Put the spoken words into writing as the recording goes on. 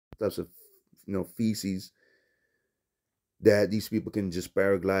types of, feces that these people can just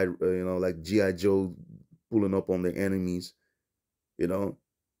paraglide, like G.I. Joe pulling up on their enemies, at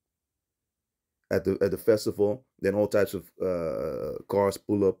the festival. Then all types of cars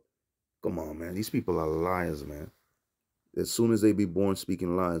pull up. Come on, man. These people are liars, man. As soon as they be born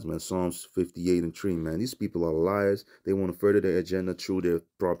speaking lies, man. Psalms 58:3, man. These people are liars. They want to further their agenda through their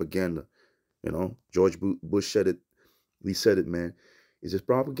propaganda. George Bush said it. We said it, man. It's just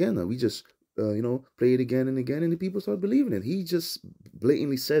propaganda. We just, play it again and again, and the people start believing it. He just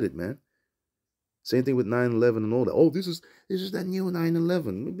blatantly said it, man. Same thing with 9/11 and all that. Oh, this is that new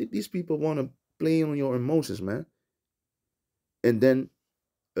 9/11. These people want to play on your emotions, man. And then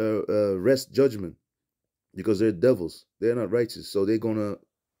rest judgment, because they're devils. They're not righteous. So they're going to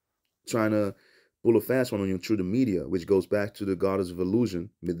try to pull a fast one on you through the media, which goes back to the goddess of illusion,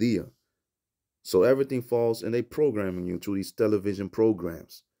 Medea. So everything falls, and they programming you through these television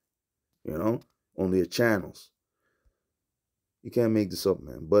programs, on their channels. You can't make this up,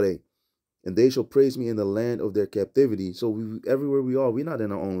 man. But hey, and they shall praise me in the land of their captivity. So everywhere we are, we're not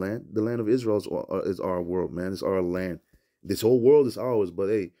in our own land. The land of Israel is our world, man. It's our land. This whole world is ours. But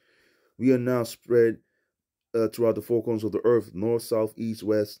hey, we are now spread throughout the four corners of the earth, north, south, east,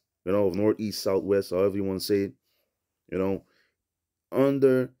 west, north, east, south, west, however you want to say it,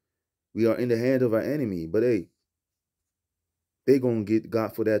 we are in the hand of our enemy. But hey, they're going to get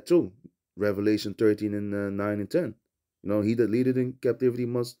God for that too. Revelation 13 and 9 and 10. He that leadeth in captivity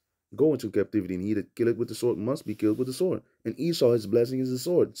must go into captivity, and he that killeth with the sword must be killed with the sword. And Esau, his blessing is the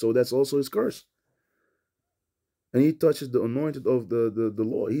sword. So that's also his curse. And he touches the anointed of the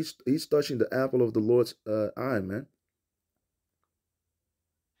Lord. He's touching the apple of the Lord's eye, man.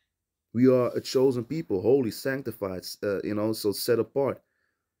 We are a chosen people, holy, sanctified, so set apart.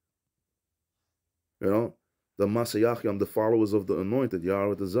 The Masayachim, the followers of the anointed,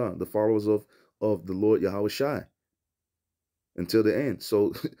 Yahweh Tazah, the followers of the Lord Yahweh Shai, until the end.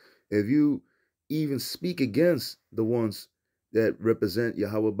 So if you even speak against the ones that represent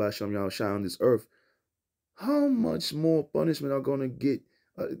Yahweh Basham Yahweh Shai on this earth, how much more punishment are going to get?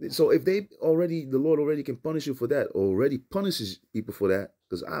 So if the Lord already can punish you for that, already punishes people for that,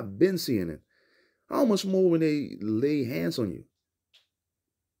 because I've been seeing it. How much more when they lay hands on you?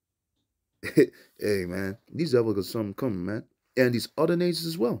 Hey, man, these devils got something coming, man. And these other nations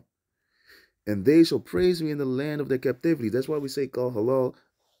as well. And they shall praise me in the land of their captivity. That's why we say, call halal,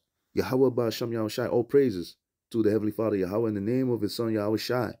 Yahweh Ba'asham Yahweh Shai, all praises to the Heavenly Father Yahweh in the name of his Son Yahweh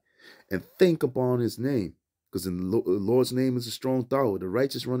Shai. And think upon his name, because the Lord's name is a strong tower. The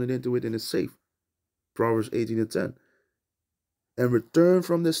righteous running into it and is safe. Proverbs 18 and 10. And return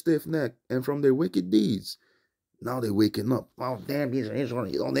from their stiff neck and from their wicked deeds. Now they're waking up. Oh, damn, these are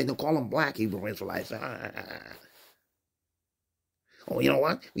Israelites. They don't call them black Hebrew Israelites. Oh, you know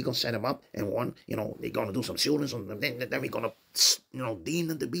what? We're going to set them up, and they're going to do some shootings, and then we're going to, deem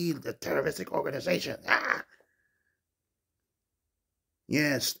them to be the terroristic organization.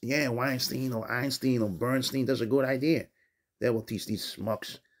 Yes, yeah, Weinstein or Bernstein, that's a good idea. They will teach these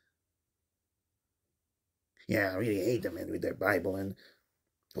schmucks. Yeah, I really hate them, man, with their Bible. And,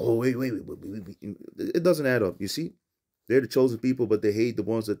 oh, wait. It doesn't add up, you see? They're the chosen people, but they hate the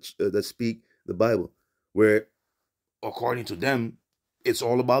ones that speak the Bible, where, according to them, it's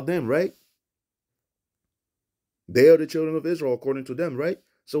all about them, right? They are the children of Israel, according to them, right?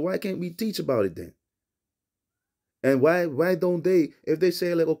 So why can't we teach about it then? And why don't they, if they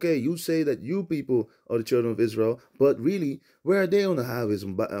say, like, okay, you say that you people are the children of Israel, but really, where are they on the highways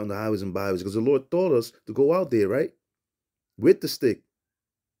and byways? Because the Lord told us to go out there, right? With the stick.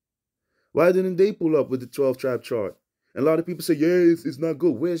 Why didn't they pull up with the 12-tribe chart? And a lot of people say, yeah, it's not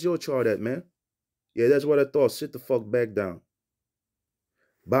good. Where's your chart at, man? Yeah, that's what I thought. Sit the fuck back down.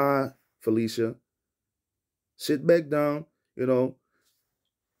 Bye, Felicia. Sit back down,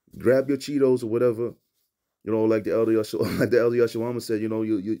 grab your Cheetos or whatever. Like the elder Yashawama said,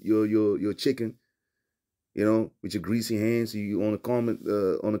 you're chicken, with your greasy hands. You on the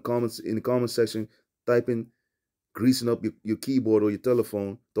comments in the comment section, typing, greasing up your keyboard or your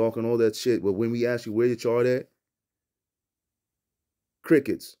telephone, talking all that shit. But when we ask you where your chart at,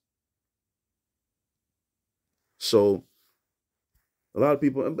 crickets. So a lot of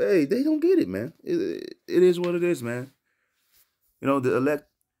people, hey, they don't get it, man. It is what it is, man. The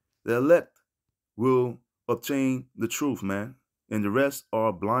elect will obtain the truth, man, and the rest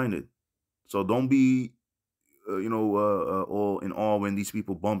are blinded. So don't be, all in awe when these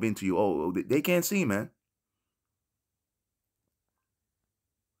people bump into you. Oh, they can't see, man.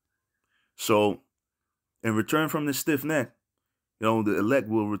 So, in return from the stiff neck, the elect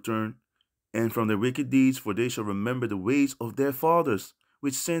will return, and from their wicked deeds, for they shall remember the ways of their fathers,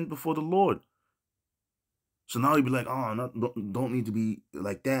 which sinned before the Lord. So now you be like, oh, don't need to be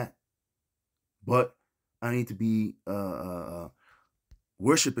like that, but I need to be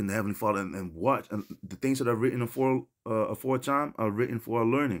worshiping the Heavenly Father and watch. And the things that are written aforetime are written for our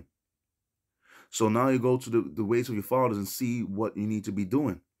learning. So now you go to the ways of your fathers and see what you need to be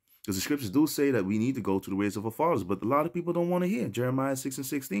doing. Because the scriptures do say that we need to go to the ways of our fathers, but a lot of people don't want to hear Jeremiah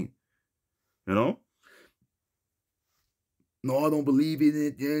 6:16. You know? No, I don't believe in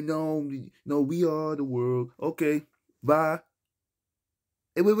it. Yeah, no, we are the world. Okay, bye.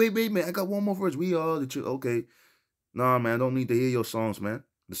 Hey, wait, man. I got one more verse. We are the truth. Okay. Nah, man, I don't need to hear your songs, man.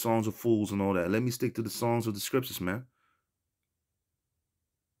 The songs of fools and all that. Let me stick to the songs of the scriptures, man.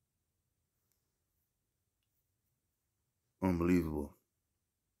 Unbelievable.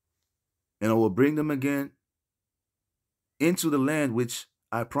 And I will bring them again into the land which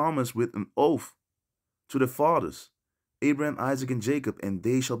I promised with an oath to the fathers, Abraham, Isaac, and Jacob, and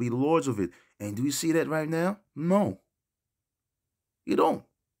they shall be lords of it. And do you see that right now? No, you don't.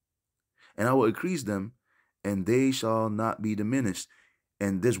 And I will increase them, and they shall not be diminished.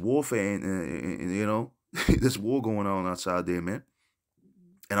 And there's warfare, and you know, there's war going on outside there, man.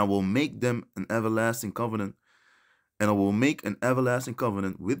 And I will make them an everlasting covenant, and I will make an everlasting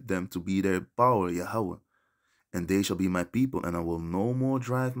covenant with them to be their power, Yahweh. And they shall be my people, and I will no more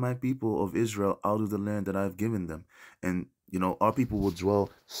drive my people of Israel out of the land that I have given them. And, you know, our people will dwell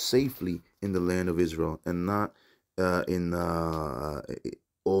safely in the land of Israel and not in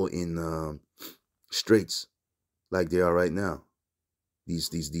straits like they are right now.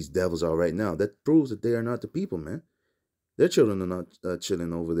 These devils are right now. That proves that they are not the people, man. Their children are not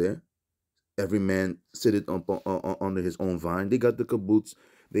chilling over there. Every man sitting under his own vine. They got the kibbutz.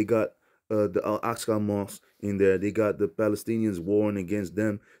 They got the Al-Aqsa Mosque in there. They got the Palestinians warring against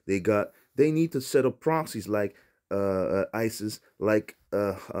them. They need to set up proxies like ISIS, like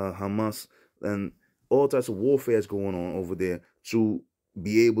Hamas, and all types of warfare is going on over there to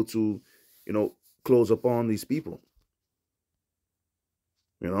be able to, you know, close upon these people.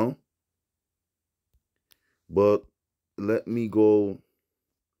 You know? But let me go.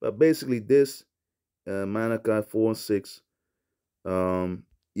 But basically this, Malachi 4:6.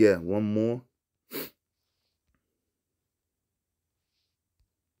 Yeah, one more.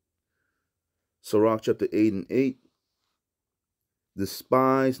 Sirach chapter 8:8.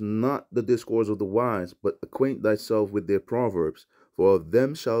 Despise not the discourse of the wise, but acquaint thyself with their proverbs. For of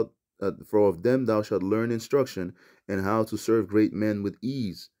them thou shalt learn instruction, and how to serve great men with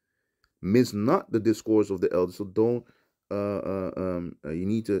ease. Miss not the discourse of the elders. So don't. You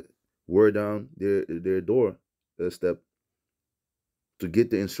need to wear down their door step to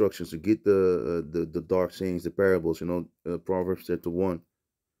get the instructions, to get the dark sayings, the parables. You know, Proverbs chapter 1.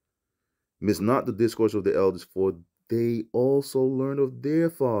 Miss not the discourse of the elders, for they also learn of their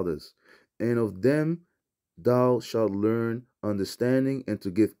fathers, and of them thou shalt learn understanding, and to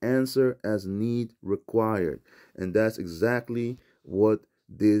give answer as need required. And that's exactly what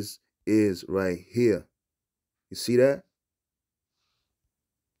this is right here. You see that?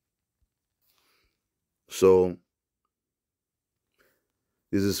 So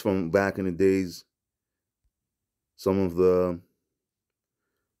this is from back in the days. Some of the,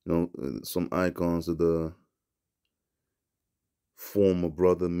 you know, some icons that the former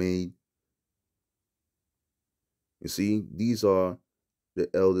brother made. You see, these are the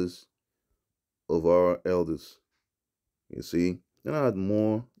elders of our elders. You see, and I had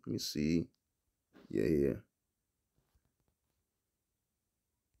more. Let me see. Yeah.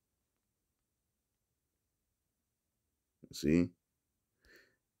 You see,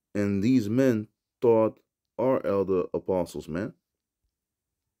 and these men taught our elder apostles, man.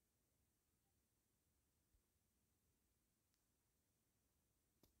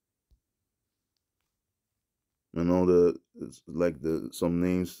 I know some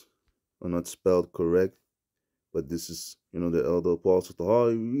names are not spelled correct, but this is, you know, the elder apostles.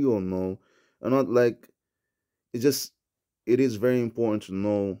 We all know, and not like it is very important to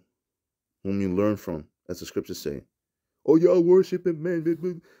know whom you learn from, as the scriptures say. Oh, y'all worshiping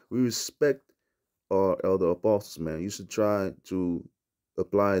men. We respect our elder apostles, man. You should try to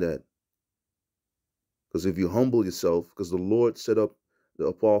apply that. Because if you humble yourself, because the Lord set up the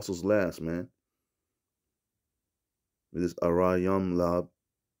apostles last, man. It is Arayam Lab.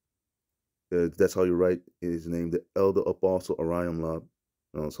 That's how you write his name, the elder apostle Arayam Lab.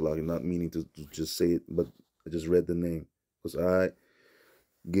 No, so like not meaning to just say it, but I just read the name. Because I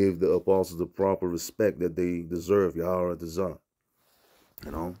give the apostles the proper respect that they deserve, Yahweh Dezah.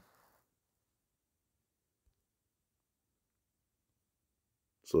 You know?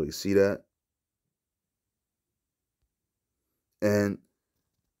 So you see that? And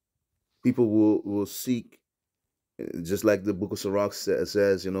People will seek, just like the book of Sirach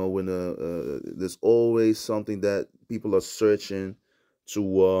says, you know, when there's always something that people are searching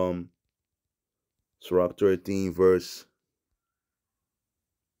to. Sirach 13 verse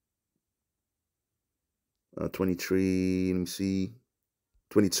 23. Let me see,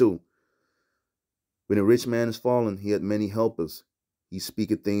 22. When a rich man is fallen, he had many helpers. He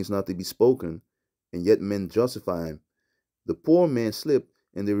speaketh things not to be spoken, and yet men justify him. The poor man slipped,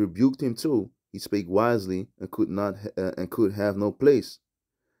 and they rebuked him too. He spake wisely, and could have no place.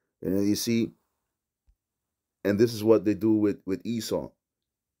 And you see, and this is what they do with Esau.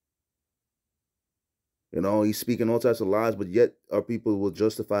 You know, he's speaking all types of lies, but yet our people will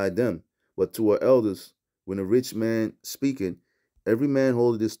justify them. But to our elders, when a rich man speaketh, every man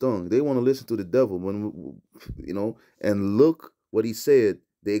holdeth his tongue. They want to listen to the devil, when, you know, and look what he said.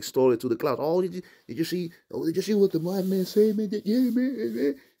 They extol it to the clouds. Oh, did you see? Oh, did you see what the white man said, man? Yeah,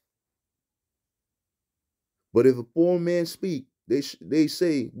 man. But if a poor man speak, they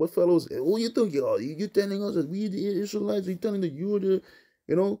say, what fellows, who you think you are? You telling us that we the Israelites, you telling that you're the,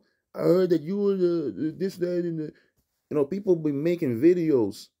 you know, I heard that you were the this, that, and the, you know, people be making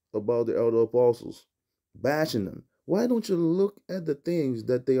videos about the elder apostles, bashing them. Why don't you look at the things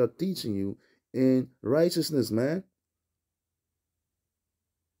that they are teaching you in righteousness, man?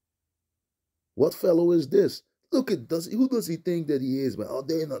 What fellow is this? Look at who does he think that he is, man? Oh,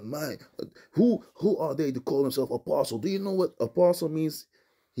 they're not mine. Who are they to call himself apostle? Do you know what apostle means?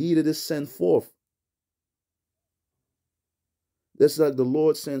 He that is sent forth. That's like the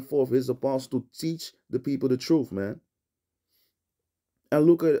Lord sent forth his apostles to teach the people the truth, man. And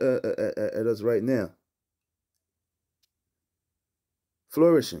look at us right now,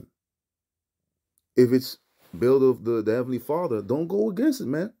 flourishing. If it's built of the Heavenly Father, don't go against it,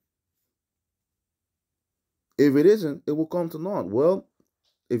 man. If it isn't, it will come to naught. Well,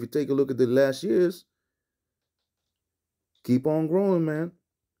 if you take a look at the last years, keep on growing, man.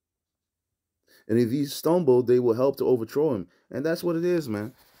 And if he stumbled, they will help to overthrow him. And that's what it is,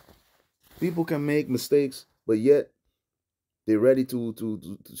 man. People can make mistakes, but yet they're ready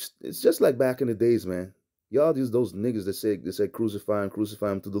to it's just like back in the days, man. Y'all just those niggas that said crucify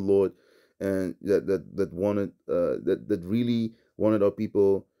him to the Lord, and that wanted that really wanted our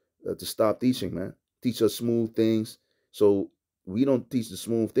people to stop teaching, man. Teach us smooth things. So we don't teach the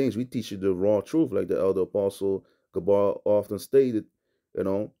smooth things. We teach you the raw truth, like the elder apostle Gabar often stated. You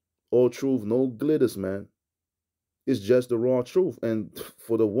know, all truth, no glitters, man. It's just the raw truth. And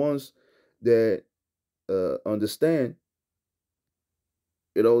for the ones that understand,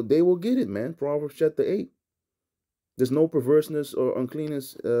 you know, they will get it, man. Proverbs chapter 8. There's no perverseness or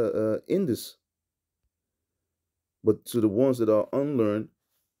uncleanness in this. But to the ones that are unlearned,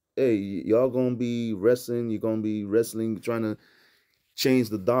 hey, y'all gonna be wrestling. You're gonna be wrestling, trying to change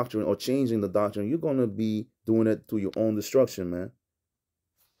the doctrine or changing the doctrine. You're gonna be doing it to your own destruction, man.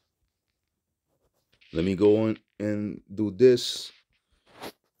 Let me go on and do this.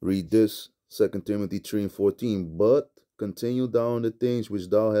 Read this, 2 Timothy 3 and 14. But continue thou in the things which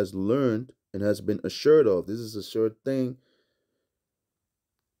thou hast learned and hast been assured of. This is a sure thing,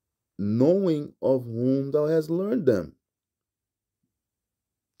 knowing of whom thou hast learned them.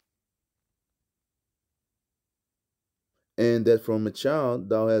 And that from a child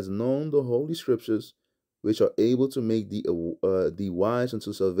thou hast known the holy scriptures, which are able to make thee wise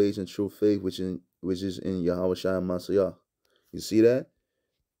unto salvation through faith which is in Yahweh Shai Mashiach. You see that?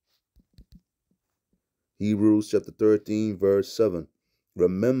 Hebrews chapter 13, verse 7.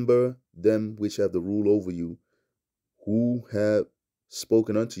 Remember them which have the rule over you, who have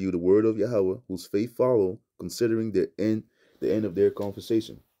spoken unto you the word of Yahweh, whose faith follow, considering the end of their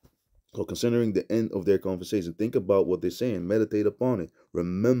conversation. So considering the end of their conversation, think about what they're saying, meditate upon it.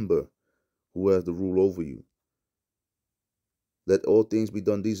 Remember who has the rule over you. Let all things be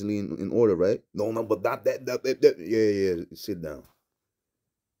done decently in order, right? No, but that. Yeah, sit down.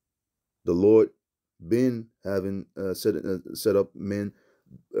 The Lord been having set up men,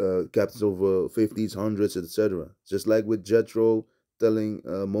 captains over 50s, hundreds, etc. Just like with Jethro telling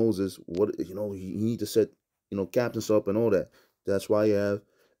Moses, what, you know, he need to set, you know, captains up and all that. That's why you have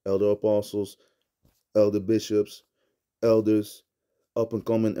elder apostles, elder bishops, elders, up and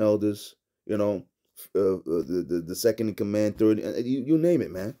coming elders, you know, the second in command, third, you name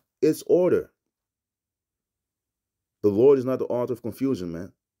it, man. It's order. The Lord is not the author of confusion,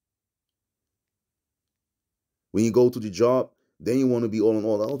 man. When you go to the job, then you want to be all in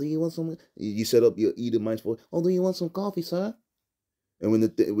all. Oh, do you want some? You set up your Edomites for. Oh, do you want some coffee, sir? And when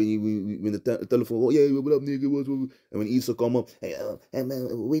the telephone, oh yeah, what up, nigga? And when Esau come up, hey man,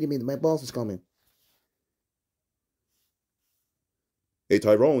 wait a minute, my boss is coming. Hey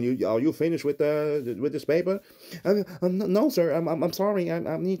Tyrone, are you finished with this paper? No, sir. I'm sorry.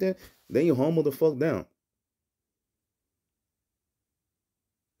 I need that. Then you humble the fuck down.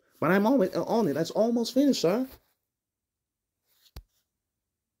 But I'm on it. That's almost finished, sir.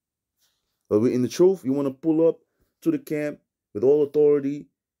 But in the truth, you want to pull up to the camp with all authority.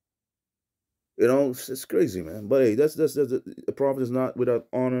 You know, it's crazy, man. But hey, that's a prophet is not without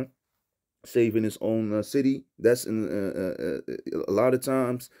honor, save in his own city. That's in a lot of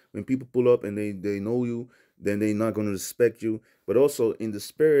times when people pull up and they know you, then they're not going to respect you. But also in the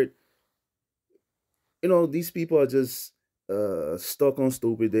spirit, you know, these people are just stuck on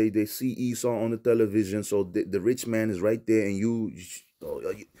stupid. They see Esau on the television, so the rich man is right there, and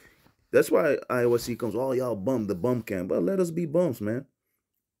that's why IOC comes. Oh, y'all bum the bum camp, but let us be bums, man.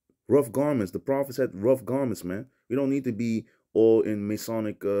 Rough garments. The prophets had rough garments, man. We don't need to be all in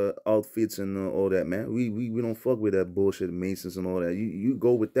Masonic outfits and all that, man. We don't fuck with that bullshit, Masons and all that. You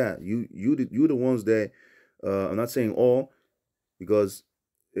go with that. You the ones that I'm not saying all, because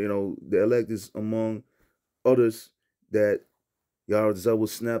you know the elect is among others that y'all will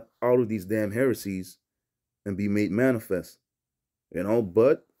snap out of these damn heresies and be made manifest. You know,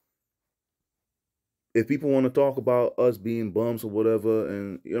 but if people want to talk about us being bums or whatever,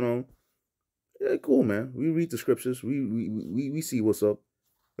 and you know, yeah, cool, man. We read the scriptures. We see what's up.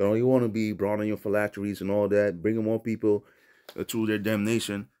 You know, you want to be brought on your phylacteries and all that, bringing more people to their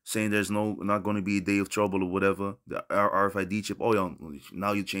damnation, saying there's not going to be a day of trouble or whatever. The RFID chip. Oh, yeah,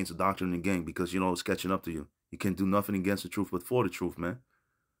 now you change the doctrine again because you know it's catching up to you. You can't do nothing against the truth, but for the truth, man.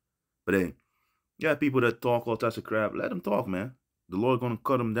 But hey, yeah, people that talk all types of crap, let them talk, man. The Lord's going to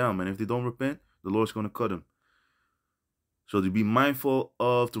cut them down, man. If they don't repent, the Lord's going to cut them. So to be mindful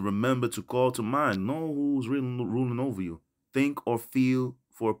of, to remember, to call to mind, know who's ruling over you. Think or feel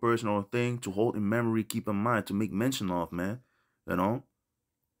for a person or a thing, to hold in memory, keep in mind, to make mention of, man. You know?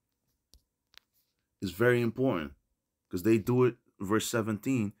 It's very important. Because they do it, verse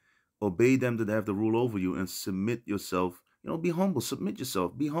 17, obey them that have the rule over you and submit yourself. You know, be humble, submit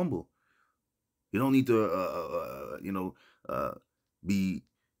yourself, be humble. You don't need to, be,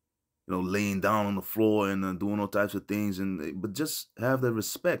 laying down on the floor and doing all types of things, but just have that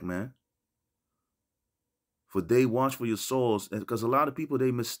respect, man. For they watch for your souls, because a lot of people,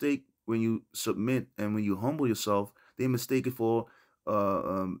 they mistake when you submit and when you humble yourself, they mistake it for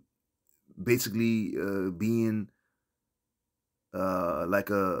basically being like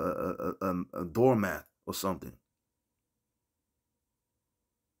a doormat or something.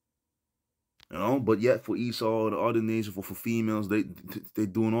 You know, but yet for Esau, the other nations, for females, they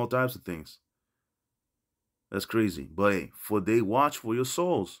doing all types of things. That's crazy. But hey, for they watch for your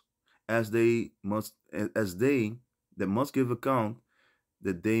souls, as they that must give account,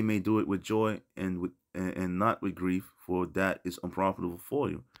 that they may do it with joy and not with grief, for that is unprofitable for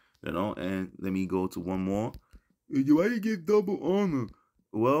you. You know, and let me go to one more. Why you give double honor?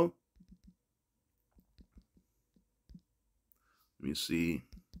 Well, let me see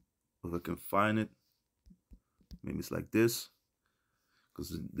if I can find it. Maybe it's like this,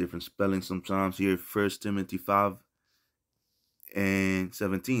 because there's different spelling sometimes here. 1 Timothy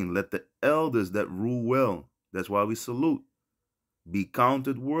 5:17. Let the elders that rule well, that's why we salute, be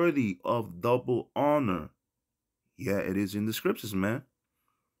counted worthy of double honor. Yeah, it is in the scriptures, man.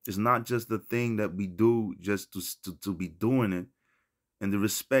 It's not just the thing that we do just to be doing it. And the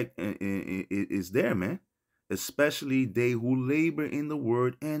respect is there, man. Especially they who labor in the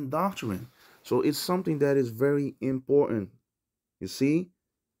word and doctrine. So it's something that is very important. You see?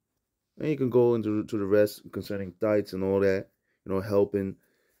 And you can go into the rest concerning tithes and all that, helping,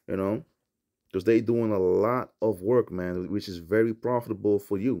 because they doing a lot of work, man, which is very profitable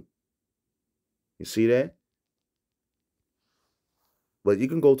for you. You see that? But you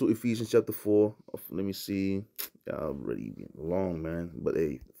can go to Ephesians chapter 4. Let me see. Already long, man. But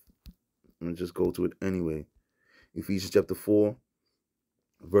hey, let me just go to it anyway. Ephesians chapter 4,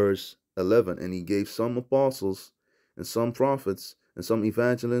 verse 11. And he gave some apostles and some prophets and some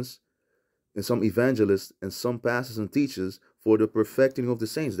evangelists and some pastors and teachers for the perfecting of the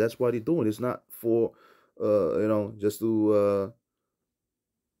saints. That's why they're doing it. It's not for, just to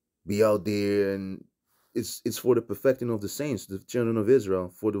be out there, and it's for the perfecting of the saints, the children of Israel,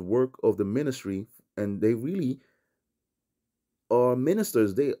 for the work of the ministry. And they really are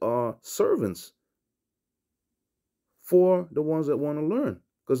ministers. They are servants for the ones that want to learn,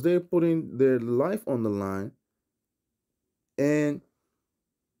 because they're putting their life on the line, and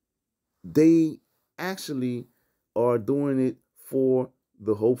they actually are doing it for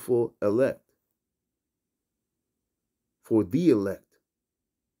the hopeful elect, for the elect,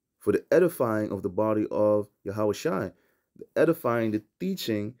 for the edifying of the body of Yahushua. the edifying, the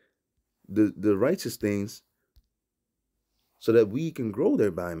teaching, the righteous things, so that we can grow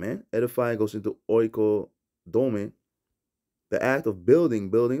thereby, man. Edifying goes into oikodoming, the act of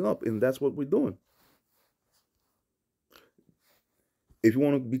building up, and that's what we're doing. If you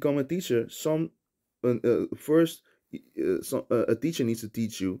want to become a teacher, first a teacher needs to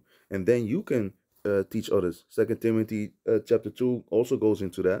teach you, and then you can teach others. 2 Timothy chapter 2 also goes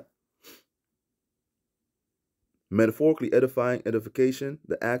into that. Metaphorically, edifying, edification,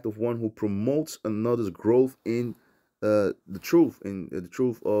 the act of one who promotes another's growth in the truth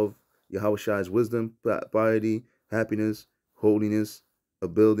of Yahweh wisdom, piety, happiness, holiness, a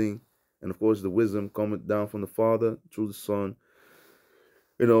building, and of course the wisdom coming down from the Father through the Son.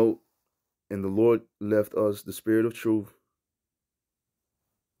 You know, and the Lord left us the spirit of truth.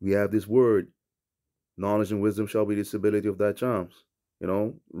 We have this word, knowledge and wisdom shall be the stability of thy charms. You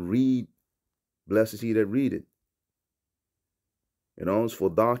know, read, blessed is he that readeth. You know, it's for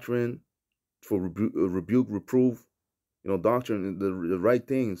doctrine, for rebuke, reproof, you know, doctrine, the right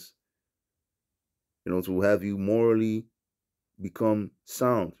things, you know, to have you morally become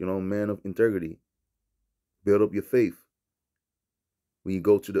sound, you know, man of integrity. Build up your faith. When you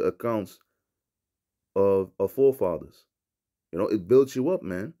go to the accounts of our forefathers, you know, it builds you up,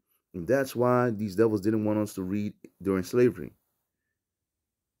 man. And that's why these devils didn't want us to read during slavery.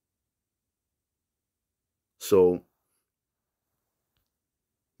 So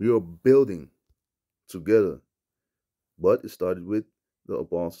we are building together. But it started with the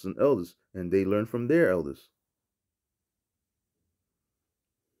apostles and elders, and they learned from their elders.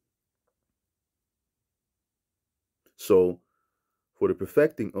 So, for the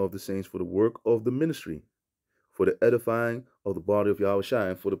perfecting of the saints, for the work of the ministry, for the edifying of the body of Yahweh Shai,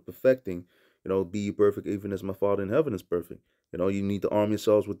 and for the perfecting, you know, be ye perfect even as my Father in heaven is perfect. You know, you need to arm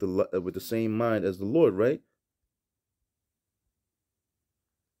yourselves with the same mind as the Lord, right?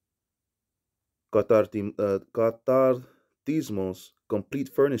 Katartismos, complete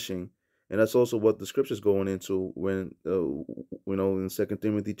furnishing, and that's also what the scriptures going into when you know, in 2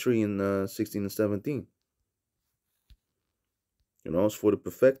 Timothy 3 and 16 and 17. You know, it's for the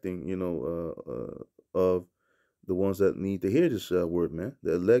perfecting, you know, of the ones that need to hear this word, man.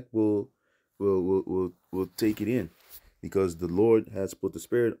 The elect will take it in, because the Lord has put the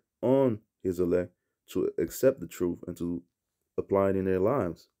Spirit on His elect to accept the truth and to apply it in their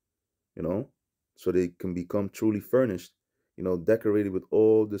lives. You know, so they can become truly furnished. You know, decorated with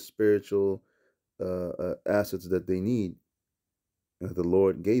all the spiritual assets that they need, that the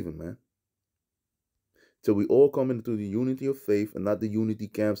Lord gave them, man. Till we all come into the unity of faith, and not the unity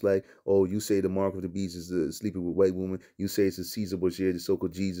camps like, oh, you say the mark of the beast is sleeping with white woman. You say it's a Caesar Borgia, the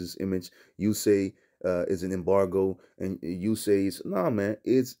so-called Jesus image. You say it's an embargo, and you say it's nah, man.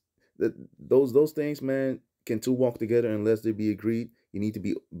 It's that those things, man. Can two walk together unless they be agreed? You need to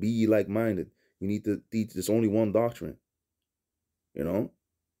be like-minded. You need to teach. There's only one doctrine. You know,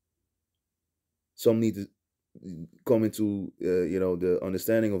 some need to come into you know, the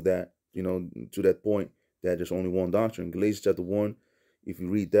understanding of that. You know, to that point, that there's only one doctrine. Galatians chapter 1, if you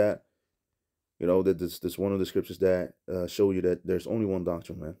read that, you know, that this one of the scriptures that show you that there's only one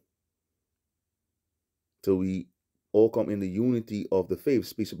doctrine, man. Till we all come in the unity of the faith.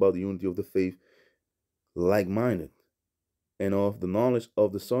 Speaks about the unity of the faith, like-minded, and of the knowledge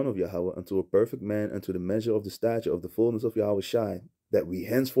of the Son of Yahweh, unto a perfect man, unto the measure of the stature of the fullness of Yahweh Shai, that we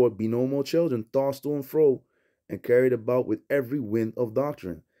henceforth be no more children, tossed to and fro, and carried about with every wind of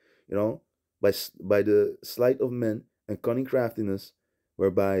doctrine, you know, by the sleight of men and cunning craftiness,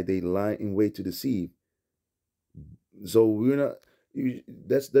 whereby they lie in wait to deceive. So we're not.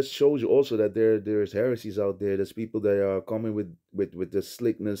 That shows you also that there's heresies out there. There's people that are coming with the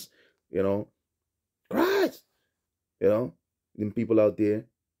slickness, you know, Christ, you know, them people out there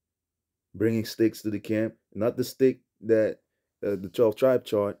bringing sticks to the camp, not the stick that the 12 tribe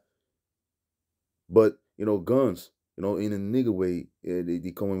chart, but you know, guns, you know, in a nigga way.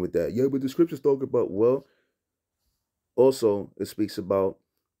 They come in with that. Yeah, but the scriptures talk about, well, also it speaks about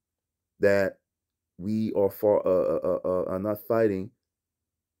that we are not fighting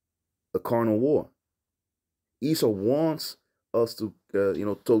a carnal war. Esau wants us to you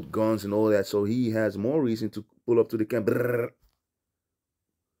know, tote guns and all that, so he has more reason to pull up to the camp. Brrr.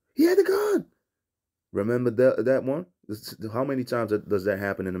 He had the gun. Remember that one? How many times does that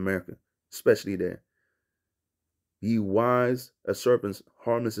happen in America, especially there? Be wise as serpents,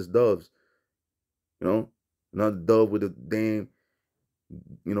 harmless as doves. You know, not a dove with a damn,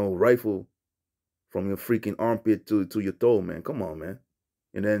 you know, rifle from your freaking armpit to your toe, man. Come on, man.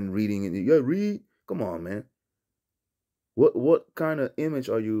 And then reading it. Yeah, read. Come on, man. What kind of image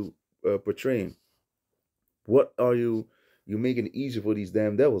are you portraying? What are you, You're making it easier for these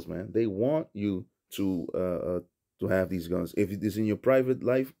damn devils, man. They want you to have these guns. If it is in your private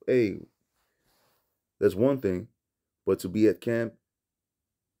life, hey, that's one thing. But to be at camp,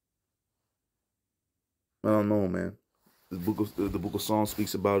 I don't know, man. The book of Psalms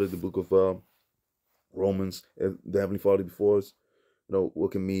speaks about it. The book of Romans, the Heavenly Father before us.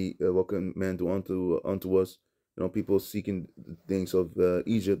 What can man do unto us? People seeking the things of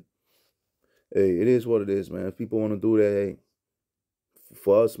Egypt. Hey, it is what it is, man. If people want to do that, hey,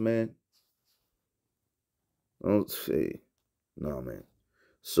 for us, man, I don't say, no, man.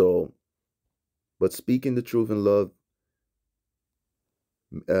 So, but speaking the truth in love,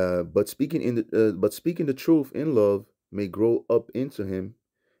 but speaking the truth in love may grow up into him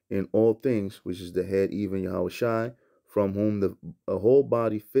in all things, which is the head, even Yahweh Shai, from whom the a whole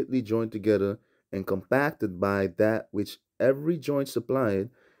body fitly joined together and compacted by that which every joint supplied,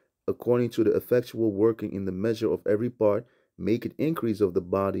 according to the effectual working in the measure of every part, make it increase of the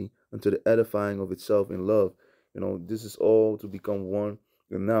body unto the edifying of itself in love. This is all to become one.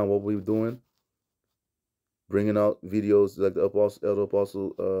 And now what we're doing, bringing out videos like the apostle, elder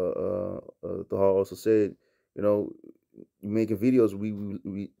apostle, Tahar also said, making videos,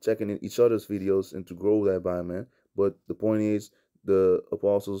 we checking in each other's videos and to grow that by, man. But the point is, the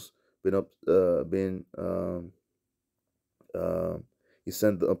apostles he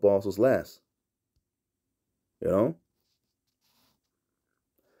sent the apostles last, you know,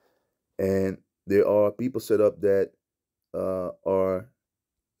 and there are people set up that are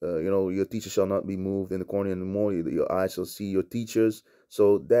your teacher shall not be moved in the corner anymore. Your eyes shall see your teachers.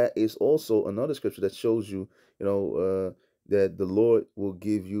 So that is also another scripture that shows you, that the Lord will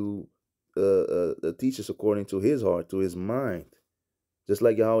give you teachers according to his heart, to his mind. Just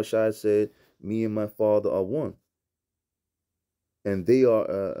like Yahweh Shai said, me and my Father are one. And they are,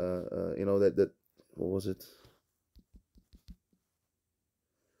 that what was it?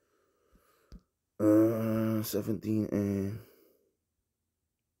 17 and...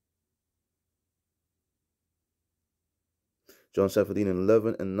 John 17 and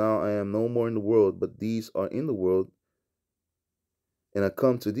 11, and now I am no more in the world, but these are in the world, and I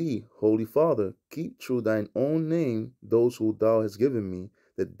come to thee, Holy Father, keep through thine own name those who thou hast given me,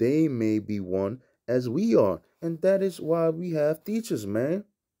 that they may be one as we are. And that is why we have teachers, man.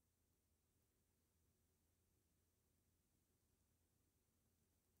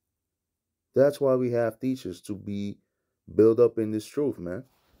 That's why we have teachers, to be built up in this truth, man.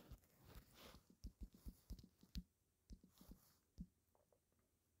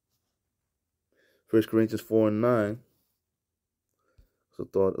 First Corinthians 4 and 9. So I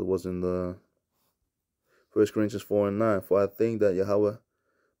thought it was in the First Corinthians 4 and 9. For I think that Yahweh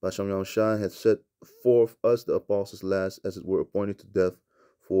Basham Yahushai had set forth us the apostles last, as it were appointed to death,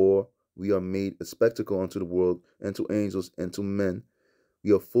 for we are made a spectacle unto the world, and to angels, and to men.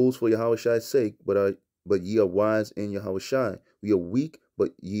 We are fools for Yahushai's sake, but ye are wise in Yahushai. We are weak,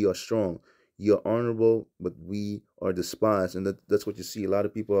 but ye are strong. Ye are honorable, but we are despised. And that's what you see. A lot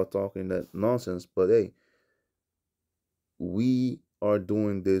of people are talking that nonsense, but hey, we are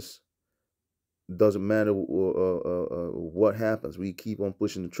doing this. Doesn't matter what happens. We keep on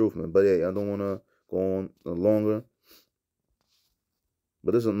pushing the truth, man. But hey, I don't want to go on longer.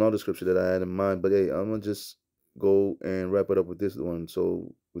 But there's another scripture that I had in mind. But hey, I'm going to just go and wrap it up with this one.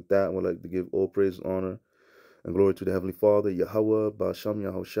 So with that, I would like to give all praise, honor, and glory to the Heavenly Father, Yahweh, Ba'asham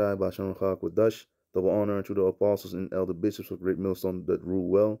Yahushai, Ba'asham Quadash. Double honor unto the apostles and elder bishops of Great Millstone that rule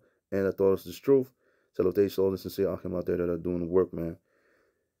well and that taught us this truth. Salutations to all the sincere Achim out there that are doing the work, man.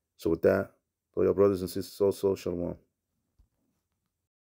 So with that, for your brothers and sisters also, Shalom.